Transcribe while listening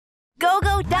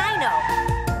GoGoDino.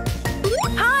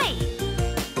 Hi!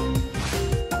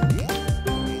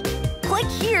 Click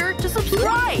here to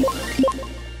subscribe.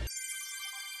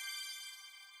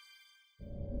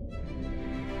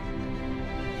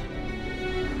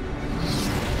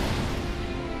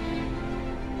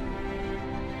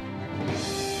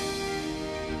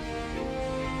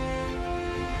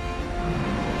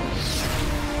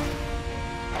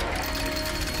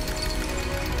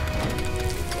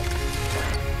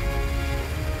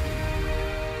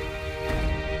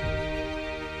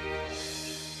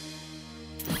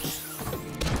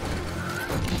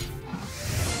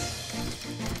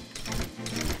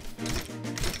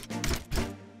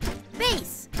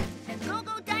 Base!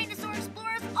 The Dinosaur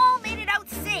explorers all made it out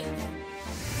safe.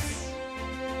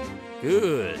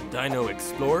 Good, Dino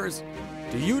Explorers.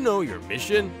 Do you know your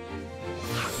mission?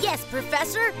 Yes,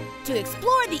 Professor. To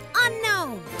explore the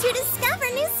unknown. To discover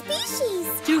new species.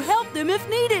 To help them if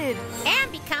needed.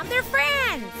 And become their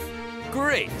friends.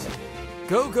 Great!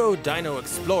 Dino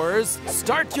Explorers,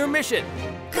 start your mission!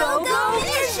 Go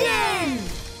Mission!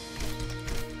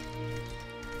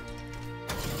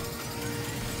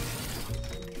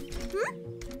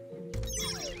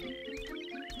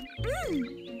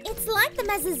 It's like the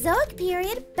Mesozoic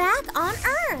period back on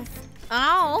Earth.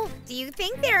 Oh, do you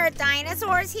think there are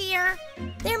dinosaurs here?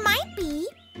 There might be.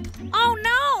 Oh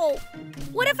no!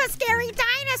 What if a scary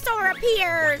dinosaur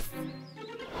appears?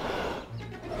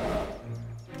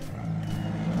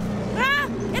 Ah!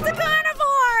 It's a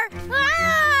carnivore!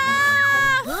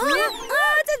 Ah!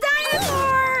 Oh, it's a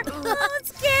dinosaur! Oh, it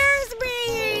scares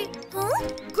me! Huh?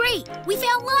 Great, we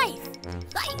found life!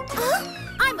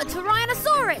 I'm a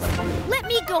Tyrannosaurus! Let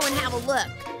me go and have a look.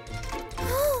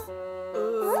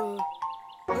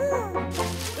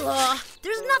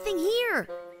 There's nothing here.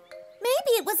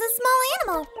 Maybe it was a small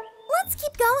animal. Let's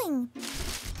keep going.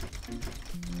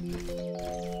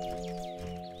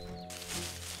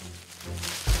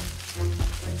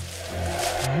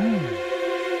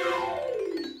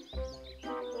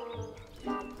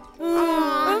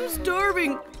 I'm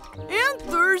starving and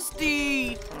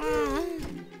thirsty.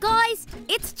 Guys,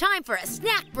 it's time for a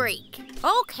snack break.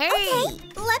 Okay. Okay,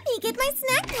 let me get my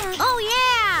snack pack. Oh,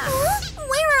 yeah.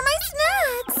 Where are my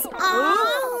snacks?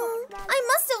 Oh, I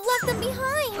must have left them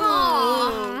behind.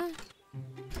 Aw.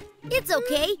 It's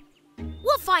okay.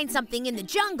 We'll find something in the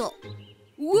jungle.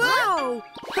 Wow!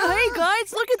 Hey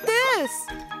guys, look at this!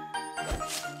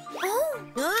 Oh.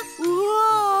 Huh?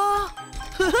 Whoa!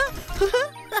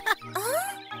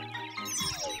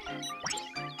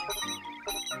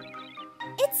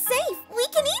 It's safe. We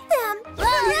can eat them.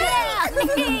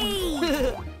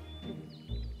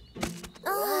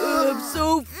 I'm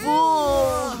so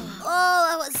full! Oh,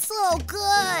 that was so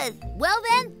good. Well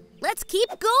then, let's keep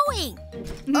going.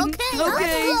 Okay,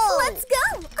 Okay. Let's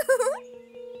go.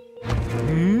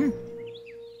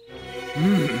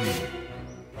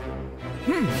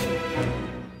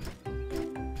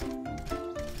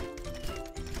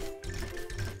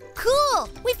 Cool,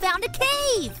 we found a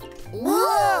cave.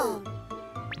 Whoa.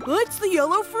 What's the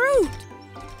yellow fruit?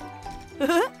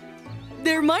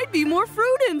 There might be more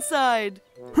fruit inside.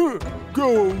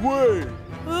 Go away!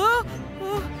 Uh,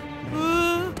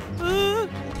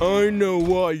 I know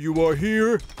why you are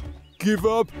here. Give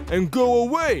up and go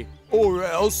away, or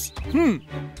else.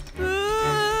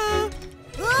 Ah!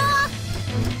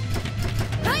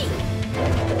 Hey!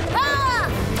 Ah!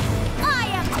 I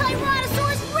am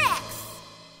Tyrannosaurus Rex.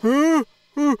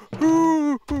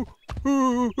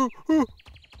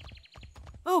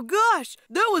 Oh gosh,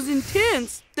 that was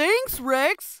intense. Thanks,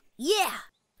 Rex. Yeah,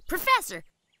 Professor,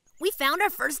 we found our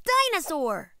first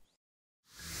dinosaur.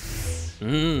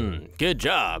 Good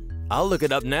job. I'll look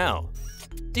it up now.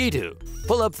 D2,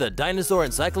 pull up the Dinosaur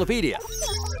Encyclopedia.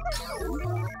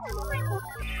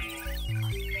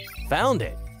 Found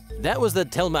it. That was the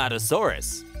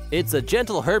Telmatosaurus. It's a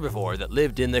gentle herbivore that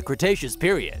lived in the Cretaceous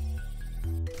period.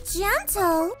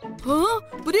 Gentle? Huh?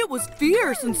 But it was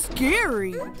fierce and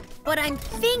scary. But I'm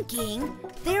thinking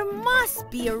there must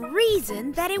be a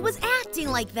reason that it was acting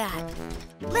like that.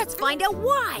 Let's find out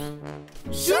why.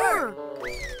 Sure.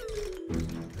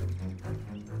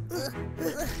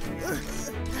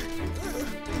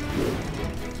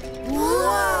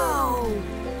 Whoa!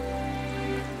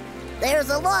 There's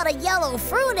a lot of yellow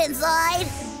fruit inside.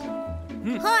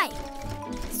 Hi.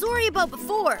 Sorry about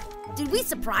before. Did we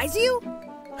surprise you?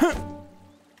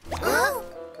 Oh.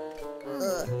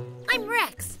 I'm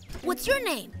Rex. What's your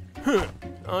name?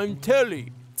 I'm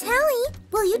Telly. Telly,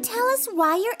 will you tell us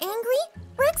why you're angry?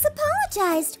 Rex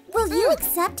apologized. Will you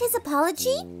accept his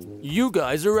apology? You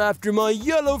guys are after my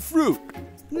yellow fruit.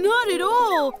 Not at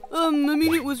all. I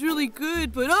mean, it was really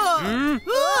good, but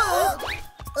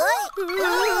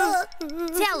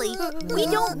Telly, we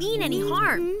don't mean any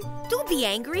harm. Don't be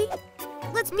angry.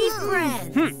 Let's be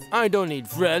friends. I don't need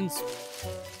friends.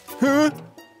 Huh?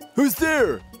 Who's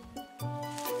there?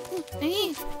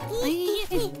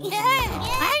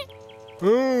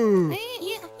 Oh,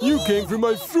 you came for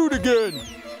my fruit again.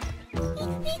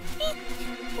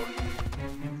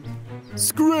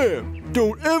 Scram!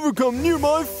 Don't ever come near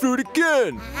my fruit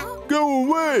again. Go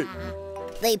away.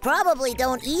 They probably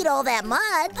don't eat all that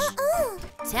much.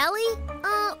 Telly,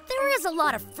 there is a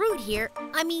lot of fruit here.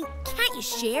 I mean, can't you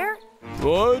share?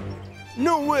 What?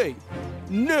 No way.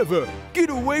 Never. Get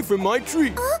away from my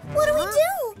tree. What do we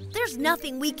do? There's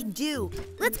nothing we can do.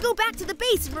 Let's go back to the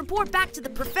base and report back to the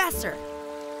professor.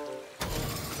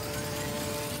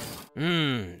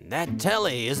 That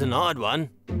Telly is an odd one.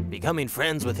 Becoming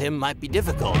friends with him might be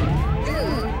difficult.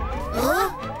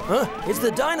 Huh? It's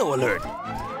the Dino alert.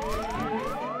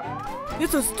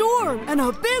 it's a storm and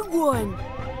a big one.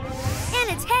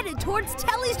 And it's headed towards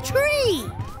Telly's tree.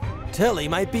 Telly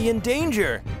might be in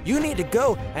danger. You need to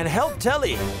go and help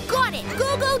Telly. Got it!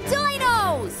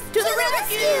 GoGoDinos! To the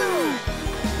rescue!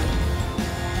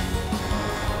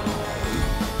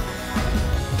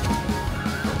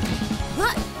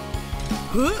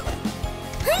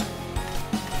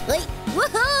 Wait,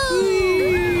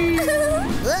 woohoo!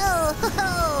 Whoa!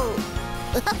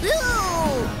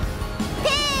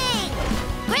 Pink!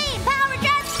 Green power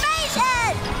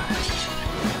transformation!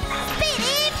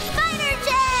 Speedy fighter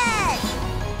jet!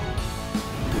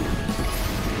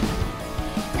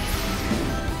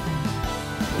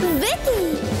 Vicky,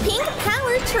 pink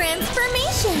power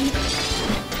transformation.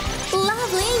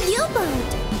 Lovely U-boat.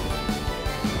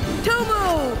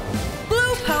 Tomo,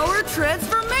 blue power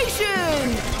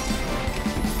transformation.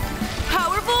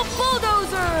 Powerful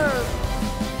bulldozer.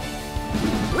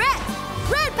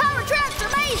 Red power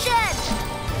transformation!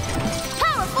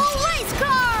 Powerful race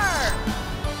car!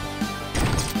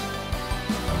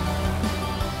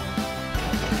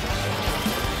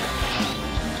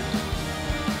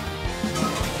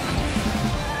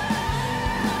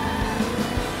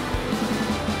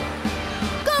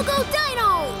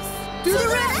 GoGoDinos! To the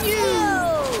rescue!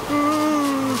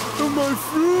 Oh, my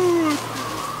fruit!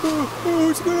 Oh,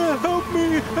 who's gonna help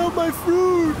me? Help my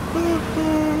fruit!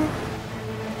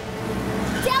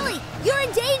 Telly, you're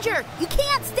in danger! You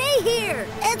can't stay here!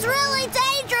 It's really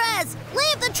dangerous!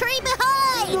 Leave the tree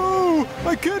behind! No,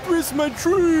 I can't risk my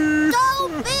tree!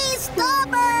 Don't be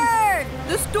stubborn!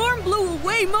 The storm blew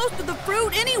away most of the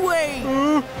fruit anyway.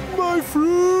 My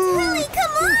fruit! Telly,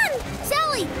 come on!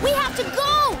 Telly, we have to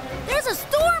go! There's a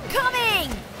storm coming!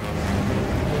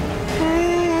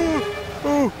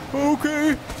 Oh,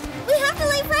 okay. We have to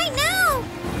leave right now!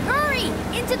 Hurry!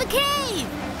 Into the cave!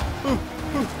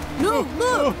 No,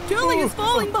 look, Telly is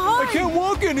falling behind. I can't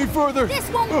walk any further. This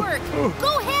won't work!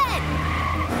 Go ahead!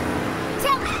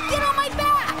 Telly, get on my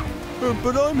back!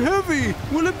 But I'm heavy.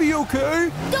 Will it be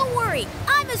okay? Don't worry,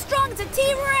 I'm as strong as a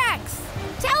T-Rex!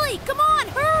 Telly, come on,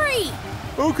 hurry!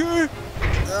 Okay.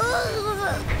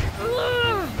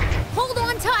 Hold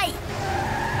on tight!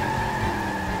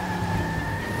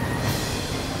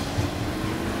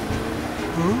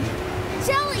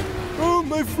 Telly! Oh,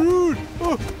 my fruit!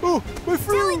 Oh, my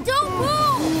fruit! Telly, don't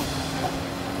move!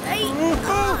 Hey,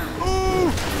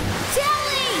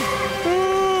 Telly!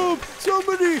 Help!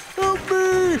 Somebody help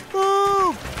me!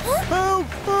 Help! Help!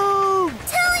 Help!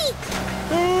 Telly!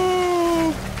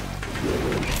 Help!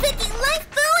 Vicky, life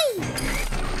buoy!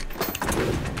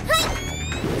 Hi!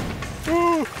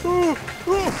 Help!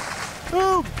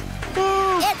 Help!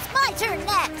 It's my turn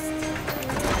next!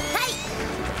 Hey!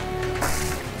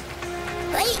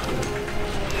 Hey!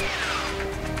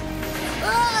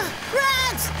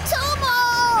 Rex! Tomo!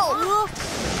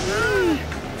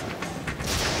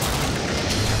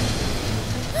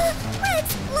 Rex,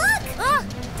 look!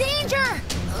 Danger!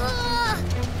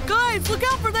 Guys, look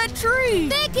out for that tree.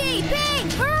 Vicky!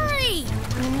 Pink! Hurry!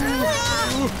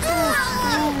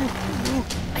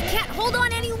 I can't hold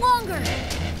on any longer!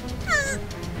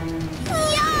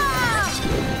 Yeah!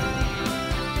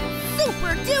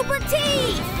 Super duper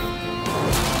teeth!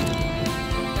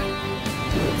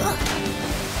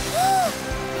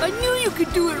 I knew you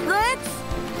could do it, Rex.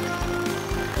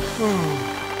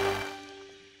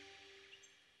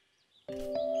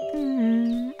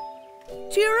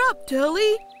 Cheer up,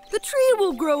 Telly. The tree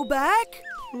will grow back.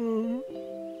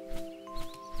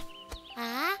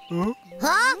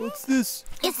 Huh? What's this?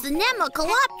 It's the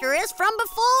Nemocolopterus from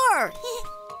before!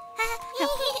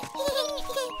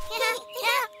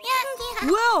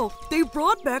 Well, they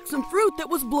brought back some fruit that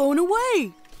was blown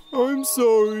away. I'm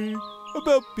sorry.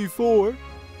 About before.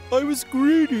 I was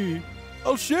greedy.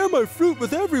 I'll share my fruit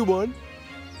with everyone.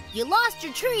 You lost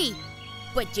your tree,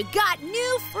 but you got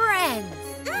new friends.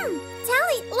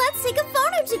 Tally, let's take a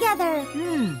photo together.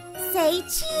 Say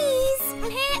cheese.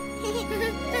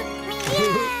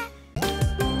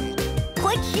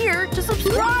 Click here to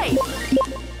subscribe.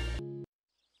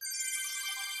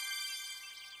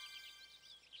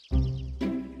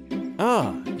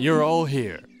 Ah, you're all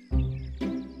here.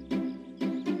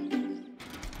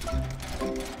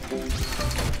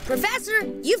 Professor,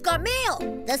 you've got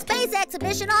mail. The space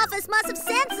exhibition office must have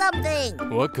sent something.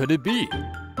 What could it be?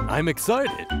 I'm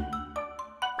excited.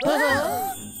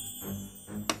 Ta-da!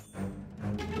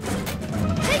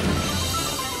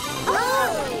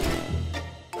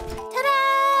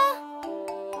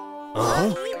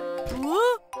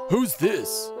 What? Who's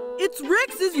this? It's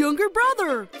Rex's younger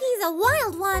brother. He's a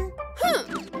wild one.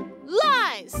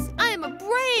 Lies! I am a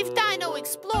brave dino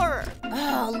explorer.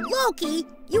 Oh, Loki,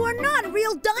 you are not a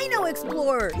real dino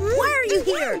explorer. Why are you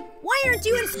here? Why aren't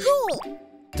you in school?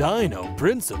 Dino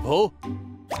Principal?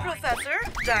 Professor,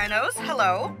 dinos,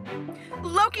 hello.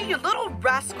 Loki, you little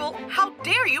rascal, how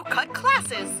dare you cut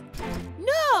classes?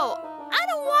 No, I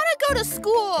don't want to go to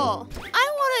school. I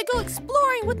want to go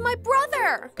exploring with my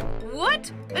brother.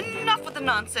 What? Enough with the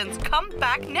nonsense. Come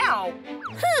back now.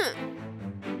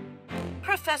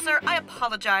 Professor, I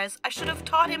apologize. I should have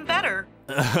taught him better.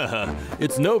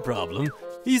 It's no problem.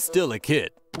 He's still a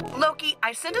kid. Loki,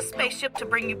 I sent a spaceship to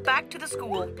bring you back to the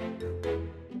school.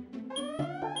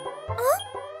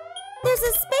 There's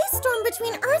a space storm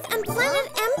between Earth and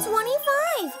planet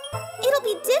M25. It'll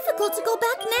be difficult to go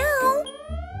back now.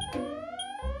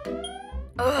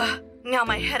 Ugh, now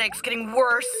my headache's getting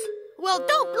worse. Well,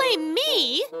 don't blame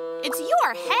me. It's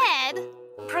your head.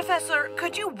 Professor,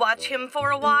 could you watch him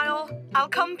for a while? I'll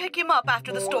come pick him up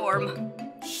after the storm.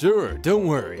 Sure, don't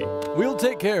worry. We'll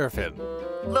take care of him.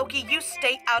 Loki, you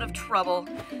stay out of trouble.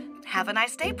 Have a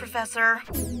nice day, Professor.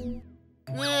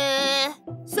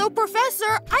 So,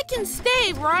 Professor, I can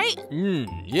stay, right?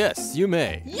 Yes, you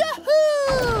may.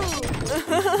 Yahoo!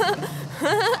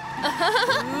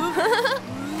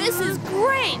 This is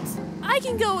great! I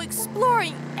can go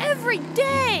exploring every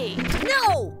day!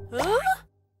 No! Huh?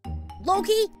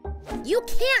 Loki, you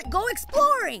can't go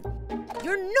exploring.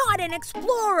 You're not an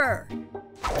explorer.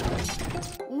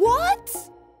 What?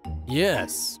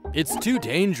 Yes, it's too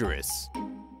dangerous.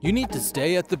 You need to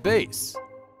stay at the base.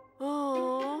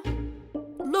 Oh.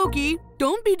 Loki,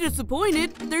 don't be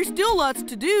disappointed. There's still lots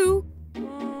to do.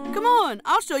 Come on,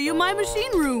 I'll show you my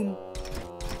machine room.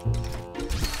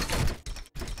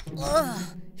 Ugh,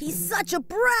 he's such a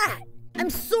brat.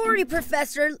 I'm sorry,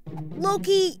 Professor.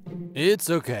 Loki. It's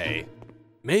okay.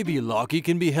 Maybe Locky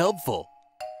can be helpful.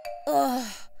 Ugh,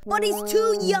 but he's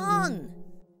too young.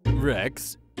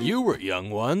 Rex, you were young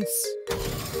once.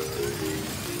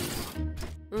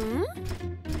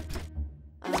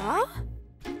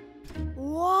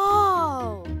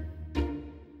 Wow!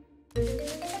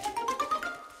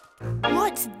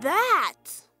 What's that?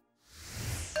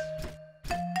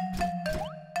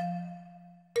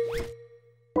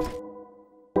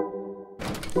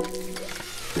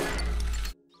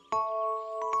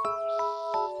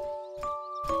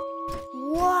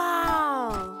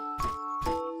 Wow!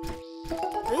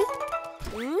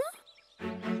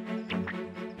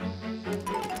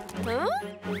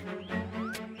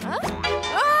 Huh?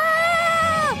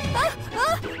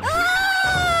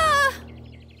 Huh?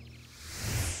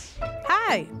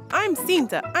 Hi, I'm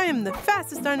Cinta. I am the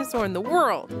fastest dinosaur in the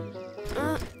world.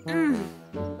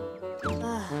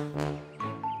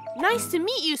 Nice to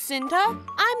meet you, Cinta.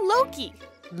 I'm Loki.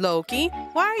 Loki,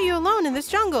 why are you alone in this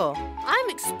jungle? I'm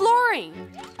exploring.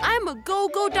 I'm a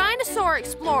GoGoDino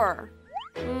explorer.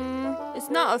 It's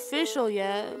not official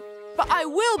yet, but I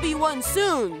will be one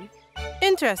soon.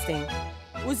 Interesting.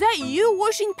 Was that you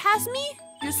whooshing past me?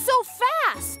 You're so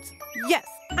fast. Yes,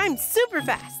 I'm super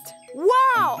fast.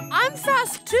 Wow, I'm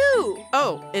fast too.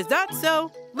 Oh, is that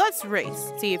so? Let's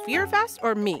race. See if you're fast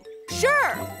or me.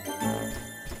 Sure.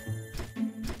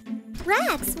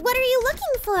 Rex, what are you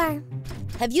looking for?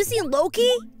 Have you seen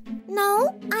Loki?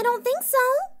 No, I don't think so.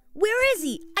 Where is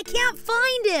he? I can't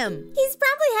find him. He's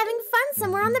probably having fun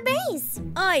somewhere on the base.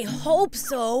 I hope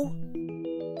so.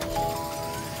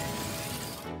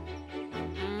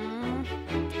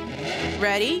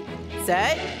 Ready,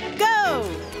 set, go!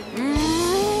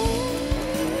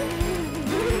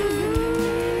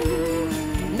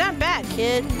 Not bad,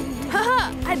 kid.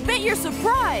 Haha, I bet you're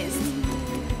surprised.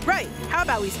 Right, how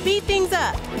about we speed things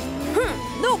up?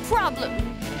 No problem.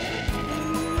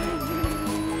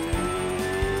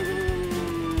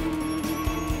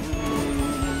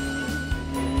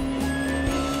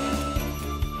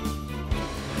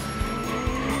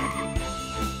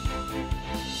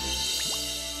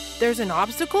 There's an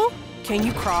obstacle? Can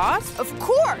you cross? Of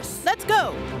course! Let's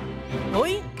go!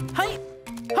 Oi, hi,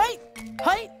 hi,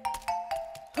 hi.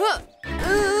 Huh.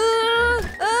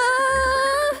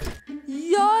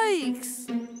 Yikes!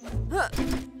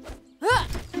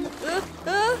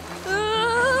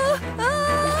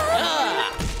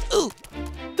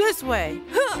 This way.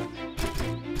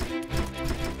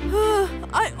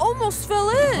 I almost fell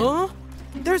in. Huh?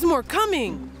 There's more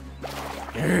coming.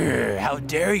 How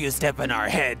dare you step on our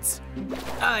heads?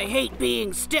 I hate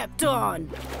being stepped on.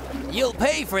 You'll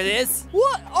pay for this.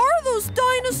 What are those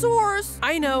dinosaurs?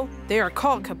 I know. They are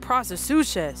called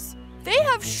Caprosauces. They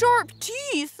have sharp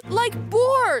teeth, like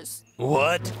boars.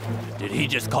 What? Did he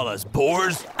just call us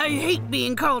boars? I hate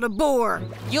being called a bore.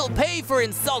 You'll pay for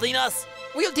insulting us.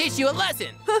 We'll teach you a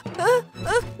lesson.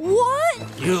 What?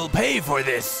 You'll pay for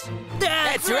this.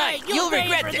 That's right. You'll pay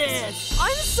regret for this.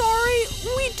 I'm sorry.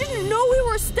 We didn't know we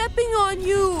were stepping on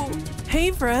you.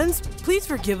 Hey, friends, please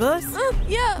forgive us.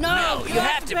 Yeah. No, you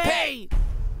have to pay.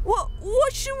 What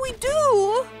should we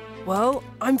do? Well,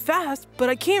 I'm fast, but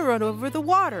I can't run over the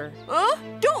water.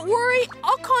 Don't worry.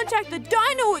 I'll contact the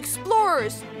Dino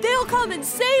Explorers. They'll come and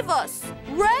save us.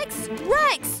 Rex?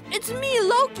 Rex! It's me,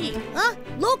 Loki. Huh?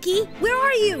 Loki, where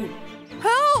are you?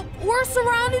 Help! We're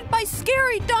surrounded by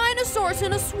scary dinosaurs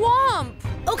in a swamp.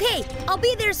 Okay, I'll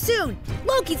be there soon.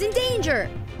 Loki's in danger.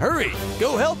 Hurry,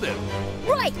 go help him.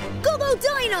 Right,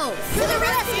 GoGoDino! To the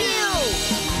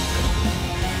rescue!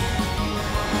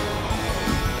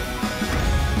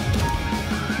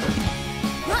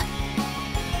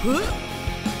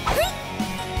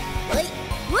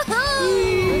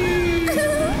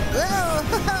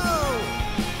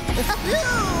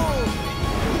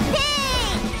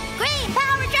 Green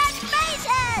power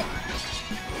transformation!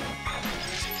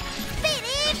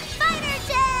 Speedy fighter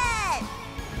jet!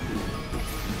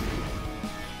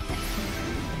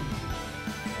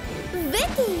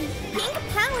 Vicky, pink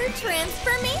power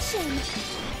transformation.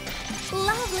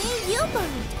 Lovely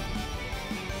U-boat.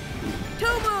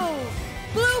 Tomo,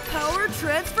 blue power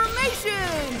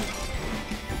transformation.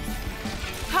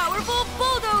 Powerful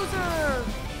bulldozer.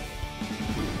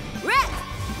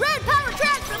 Red power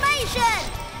transformation!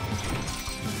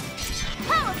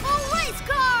 Powerful race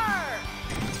car!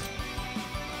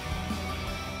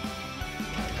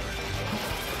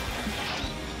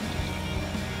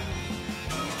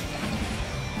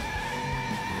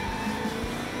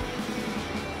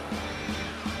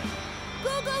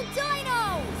 GoGoDino!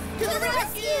 To the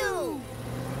rescue!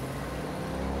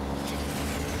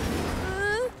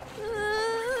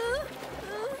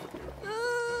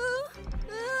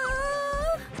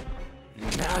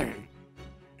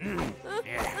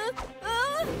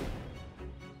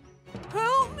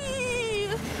 Help me!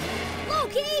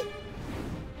 Loki!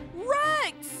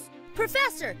 Rex!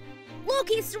 Professor!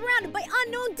 Loki's surrounded by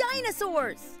unknown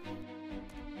dinosaurs!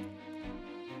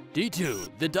 D2,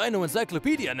 the Dino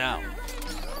Encyclopedia now.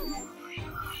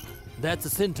 That's a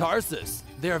Centarsus.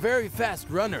 They are very fast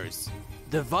runners.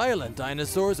 The violent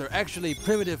dinosaurs are actually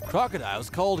primitive crocodiles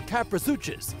called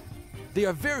Caprosauces. They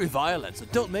are very violent, so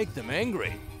don't make them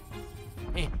angry.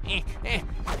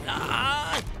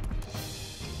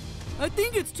 I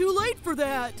think it's too late for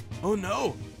that. Oh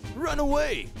no! Run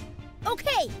away!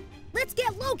 Okay, let's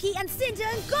get Loki and Cinta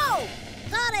and go!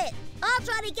 Got it! I'll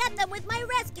try to get them with my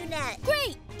rescue net.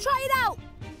 Great! Try it out!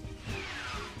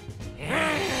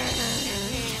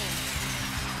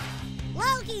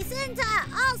 Loki, Cinta,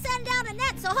 I'll send down a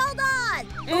net, so hold on!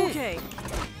 Okay.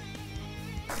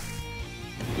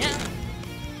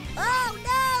 Oh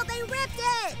no, they ripped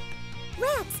it!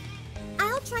 Rex,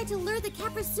 I'll try to lure the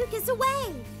Caprosauces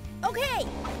away. Okay,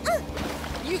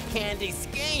 You can't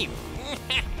escape!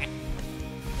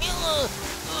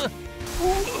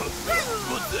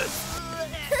 What's this?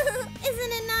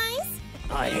 Isn't it nice?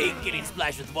 I hate getting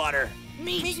splashed with water.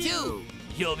 Me too.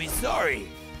 You'll be sorry.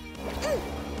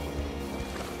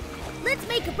 let's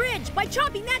make a bridge by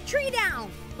chopping that tree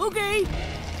down! Okay.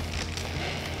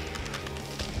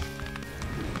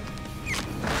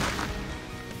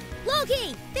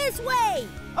 Loki, this way!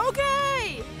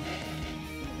 Okay!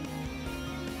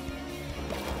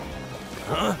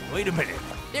 Huh? Wait a minute.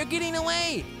 They're getting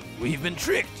away. We've been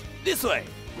tricked. This way.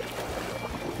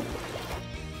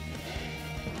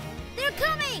 They're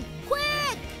coming!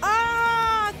 Quick!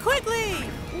 Ah, quickly!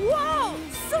 Wow,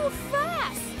 so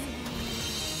fast!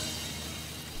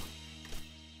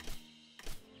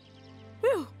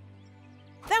 Whew.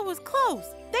 That was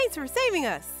close. Thanks for saving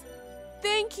us.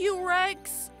 Thank you,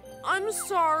 Rex. I'm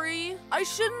sorry. I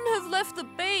shouldn't have left the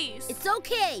base. It's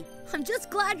okay. I'm just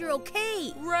glad you're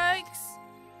okay.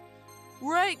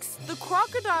 Rex, the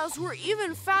crocodiles were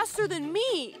even faster than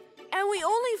me. And we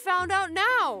only found out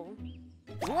now.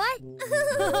 What?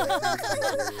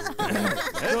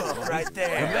 Right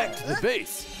there. Come back to the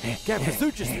base.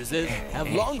 Caprasuchuses have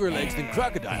longer legs than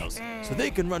crocodiles, so they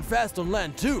can run fast on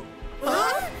land too.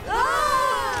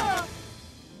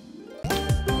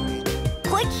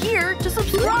 Click here to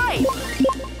subscribe.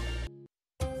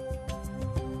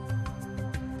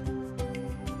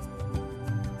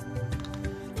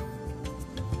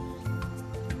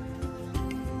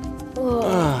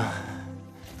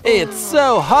 It's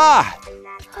so hot.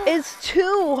 It's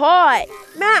too hot.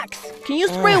 Max, can you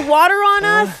spray water on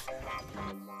us?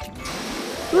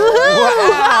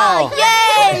 Wow!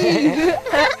 Yay!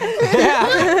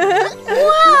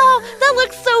 Wow, that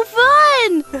looks so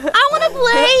fun! I want to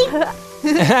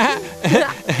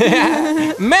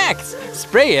play! Max,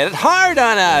 spray it hard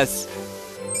on us!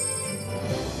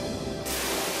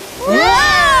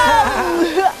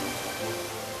 Wow!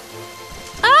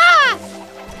 Ah!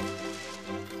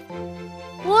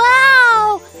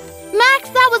 Wow! Max,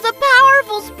 that was a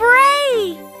powerful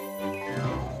spray!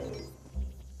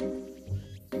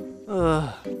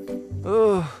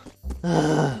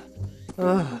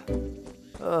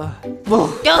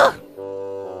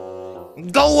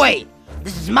 Go away!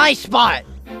 This is my spot!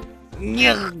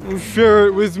 Share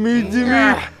it with me,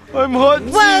 Dimmy. I'm hot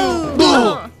too.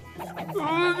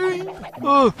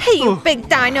 Hey, you big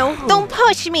dino, don't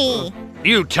push me.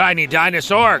 You tiny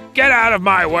dinosaur, get out of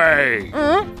my way!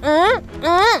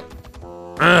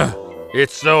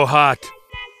 It's so hot.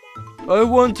 I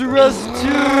want to rest too.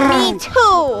 Me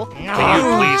too. Can you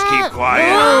please keep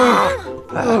quiet?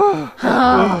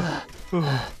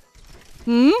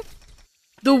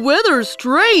 The weather's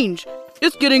strange.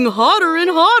 It's getting hotter and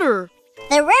hotter.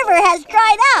 The river has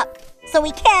dried up, so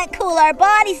we can't cool our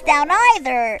bodies down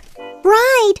either.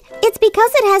 Right. It's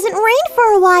because it hasn't rained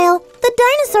for a while. The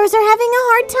dinosaurs are having a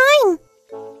hard time.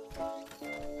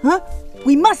 Huh?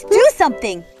 We must do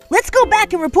something. Let's go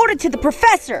back and report it to the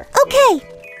professor. Okay.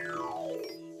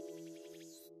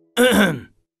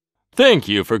 Thank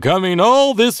you for coming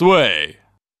all this way.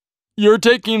 You're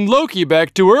taking Loki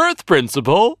back to Earth,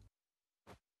 Principal.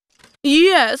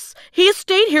 Yes, he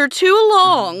stayed here too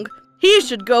long. He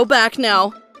should go back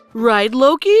now. Right,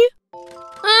 Loki?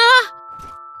 I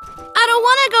don't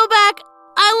want to go back.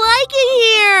 I like it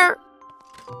here.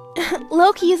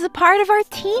 Loki is a part of our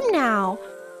team now.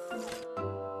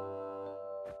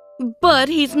 But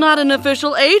he's not an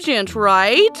official agent,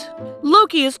 right?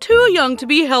 Loki is too young to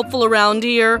be helpful around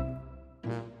here.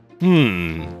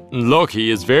 Loki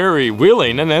is very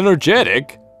willing and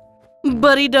energetic.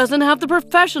 But he doesn't have the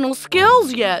professional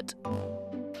skills yet.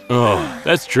 Oh,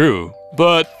 that's true,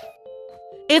 but...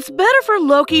 It's better for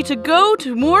Loki to go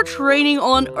to more training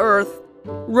on Earth.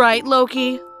 Right,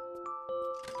 Loki?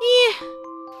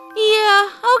 Yeah,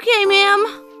 okay, ma'am.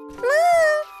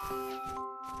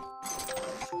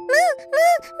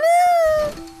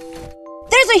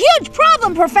 There's a huge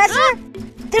problem, Professor!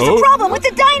 There's a problem with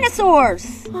the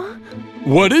dinosaurs!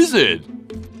 What is it?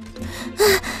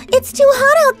 It's too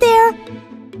hot out there.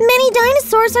 Many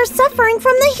dinosaurs are suffering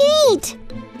from the heat.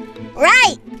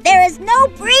 Right, there is no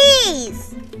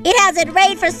breeze. It hasn't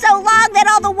rained for so long that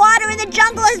all the water in the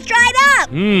jungle has dried up.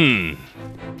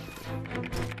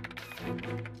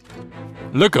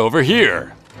 Look over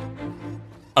here.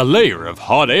 A layer of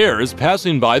hot air is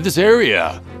passing by this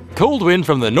area. Cold wind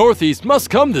from the northeast must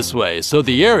come this way so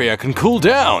the area can cool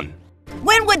down.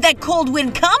 When would that cold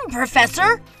wind come,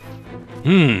 Professor?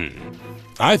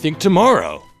 I think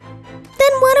tomorrow.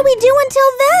 Then what do we do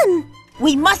until then?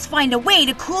 We must find a way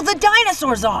to cool the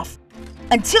dinosaurs off.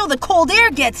 Until the cold air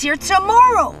gets here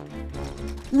tomorrow.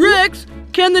 Rex,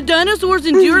 can the dinosaurs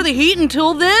endure the heat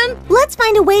until then? Let's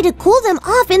find a way to cool them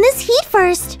off in this heat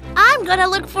first. I'm gonna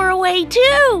look for a way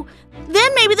too.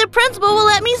 Then maybe the principal will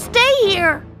let me stay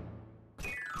here.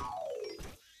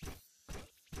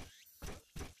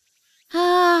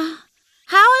 How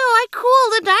do I cool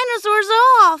the dinosaurs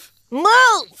off?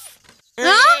 Move!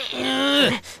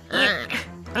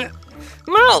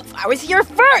 Move! I was here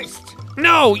first!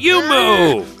 No, you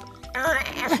move!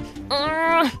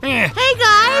 Hey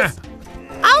guys!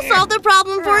 I'll solve the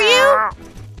problem for you.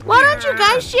 Why don't you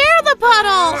guys share the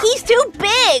puddle? He's too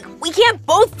big! We can't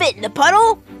both fit in the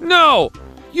puddle! No!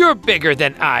 You're bigger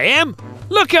than I am!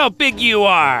 Look how big you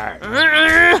are!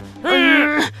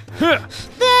 Then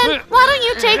why don't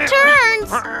you take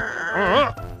turns?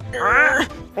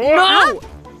 No!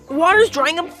 Water's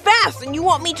drying up fast and you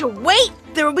want me to wait?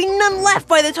 There will be none left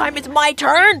by the time it's my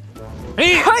turn!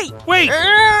 Hey! Wait!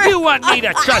 You want me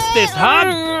to trust this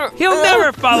hog? He'll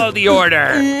never follow the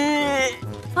order!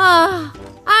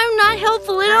 I'm not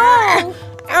helpful at all.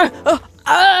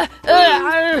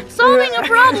 So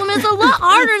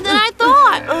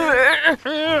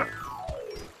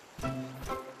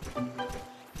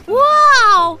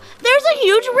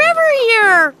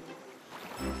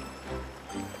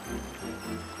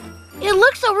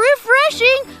looks so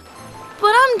refreshing,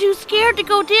 but I'm too scared to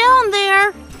go down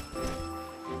there.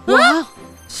 Wow,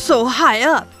 so high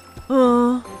up.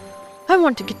 I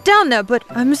want to get down there, but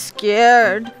I'm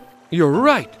scared. You're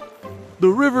right. The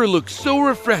river looks so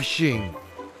refreshing.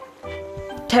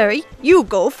 Terry, you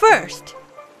go first.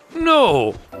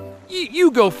 No,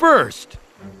 you go first.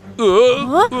 Ah!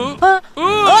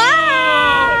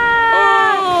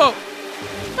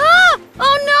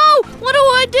 Oh no! What do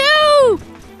I do?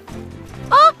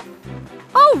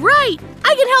 Oh right!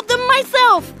 I can help them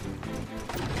myself!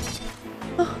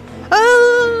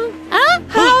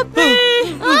 Help me!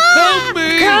 Help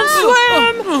me! Can't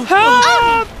swim!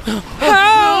 Help!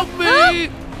 Help me!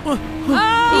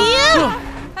 Yeah!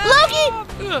 Locky!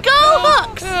 Go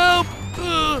hooks! Help!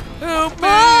 Help me!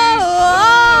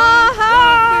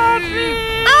 Help me!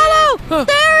 Hello!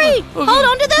 Barry! Hold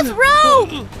on to this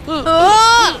rope!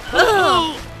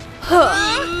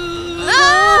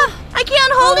 I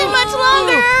can't hold it much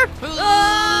longer!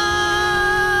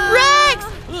 Rex!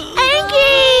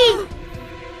 Anky!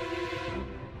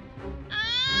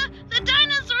 The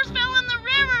dinosaurs fell in the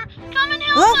river! Come and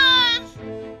help us!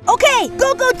 Okay,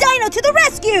 GoGoDino to the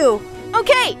rescue!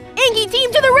 Okay, Anky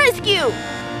team to the rescue!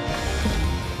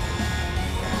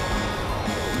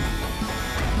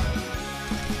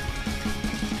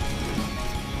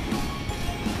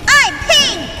 I'm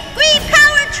Ping! Green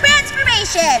Power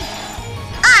Transformation!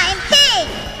 I'm Ping!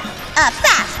 A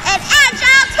fast and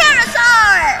agile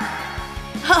pterosaur!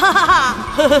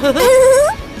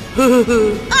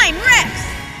 I'm Rex!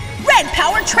 Red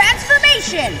Power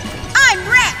Transformation! I'm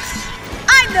Rex!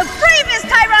 I'm the bravest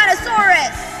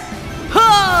Tyrannosaurus!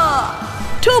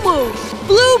 Ha! Tomo!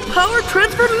 Blue Power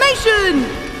Transformation!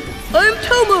 I'm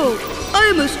Tomo! I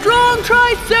am a strong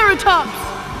Triceratops!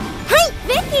 Hi,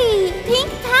 Vicky!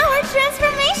 Pink Power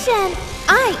Transformation!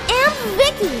 I am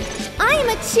Vicky! I am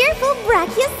a cheerful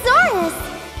Brachiosaurus!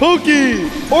 Pokey!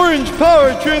 Orange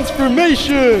Power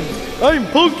Transformation! I'm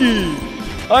Pokey!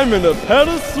 I'm an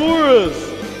Apatosaurus!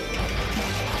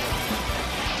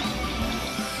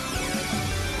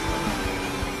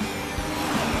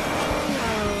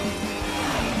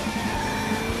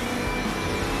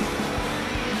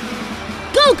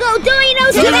 GoGoDino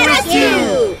to the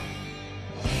rescue!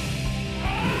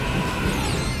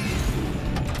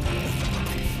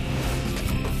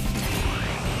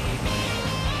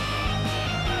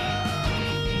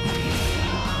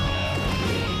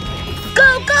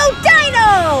 GoGoDino!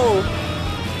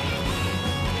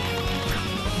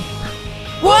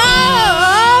 Whoa!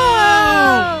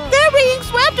 They're being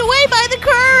swept away by the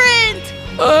current!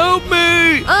 Help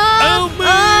me! Help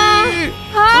me!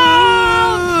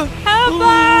 Help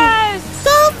us!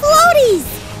 The floaties!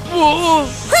 Whoa!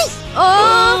 Help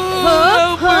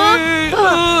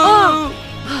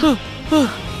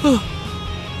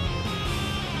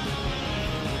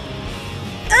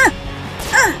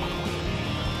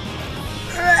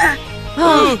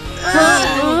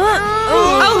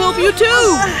I'll help you too!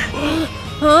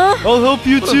 I'll help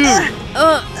you too!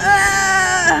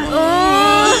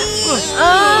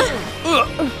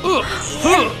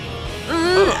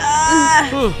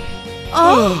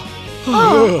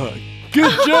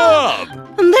 Good job!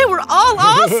 They were all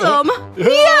awesome!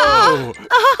 Yeah!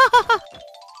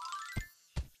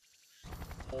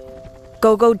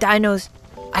 GoGoDinos,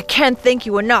 I can't thank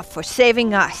you enough for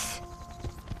saving us.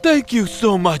 Thank you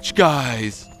so much,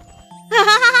 guys.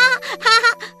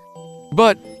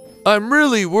 But I'm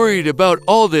really worried about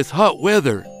all this hot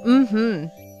weather. Mm-hmm.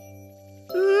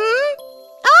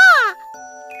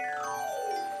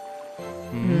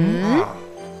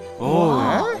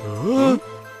 Oh.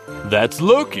 That's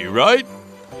Loki, right?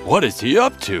 What is he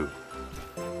up to?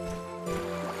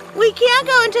 We can't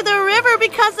go into the river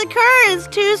because the current is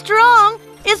too strong.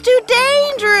 It's too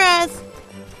dangerous.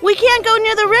 We can't go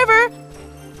near the river,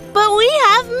 but we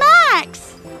have Max.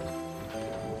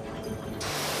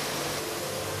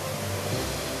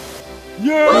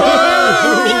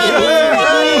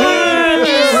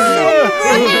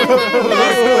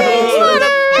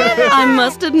 I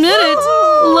must admit it,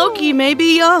 Loki may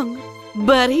be young,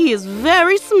 but he is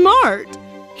very smart.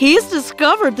 He's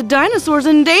discovered the dinosaurs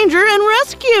in danger and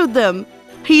rescued them.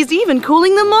 He's even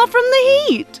cooling them off from the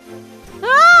heat.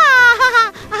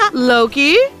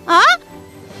 Loki? Huh?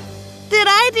 Did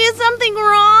I do something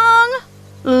wrong?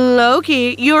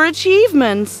 Loki, your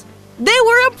achievements. They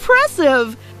were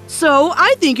impressive. So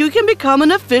I think you can become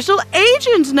an official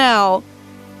agent now.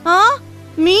 Huh?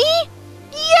 Me?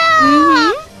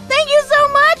 Yeah! Thank you so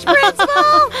much,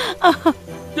 Principal!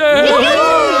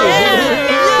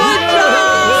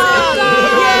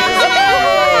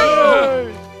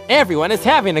 Everyone is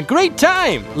having a great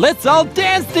time. Let's all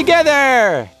dance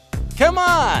together. Come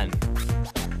on.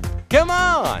 Come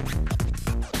on.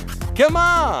 Come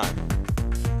on.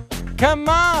 Come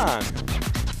on.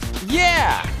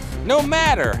 Yeah. No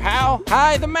matter how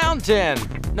high the mountain,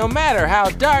 no matter how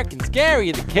dark and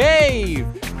scary the cave,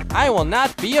 I will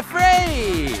not be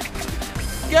afraid.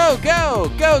 Go,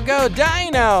 go, go, go,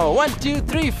 Dino! 1, 2,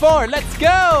 3, 4, let's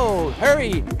go!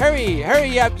 Hurry, hurry,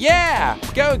 hurry up, yeah!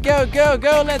 Go, go, go,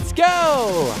 go, let's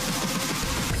go!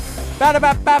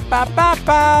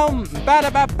 Ba-da-ba-ba-ba-ba-boom!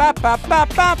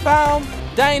 Ba-da-ba-ba-ba-ba-boom!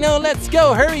 Dino, let's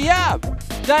go, hurry up!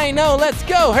 Dino, let's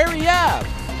go, hurry up!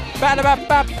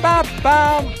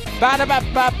 Ba-da-ba-ba-ba-boom!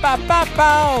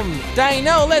 Ba-da-ba-ba-ba-ba-boom!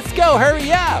 Dino, let's go,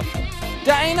 hurry up!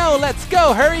 Dino, let's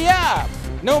go, hurry up!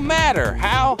 No matter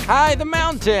how high the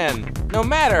mountain, no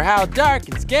matter how dark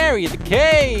and scary the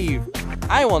cave,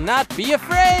 I will not be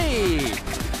afraid.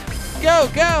 Go,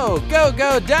 go, go,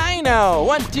 go, Dino!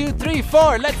 1, 2, 3,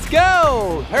 4, let's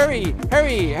go! Hurry,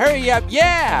 hurry, hurry up,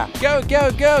 yeah! Go,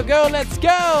 go, go, go, let's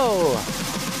go!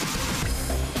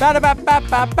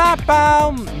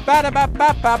 Ba-da-ba-ba-ba-ba-boom!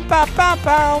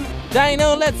 Ba-da-ba-ba-ba-ba-boom!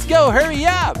 Dino, let's go, hurry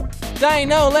up!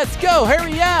 Dino, let's go,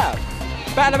 hurry up!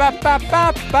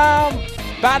 Ba-da-ba-ba-ba-boom!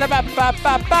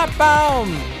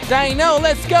 Ba-da-ba-ba-ba-ba-boom! Dino,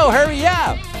 let's go, hurry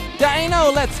up! Dino,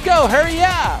 let's go, hurry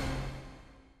up!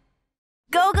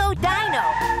 GoGoDino!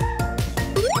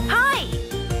 Hi!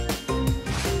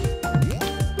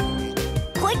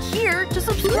 Click here to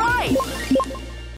subscribe!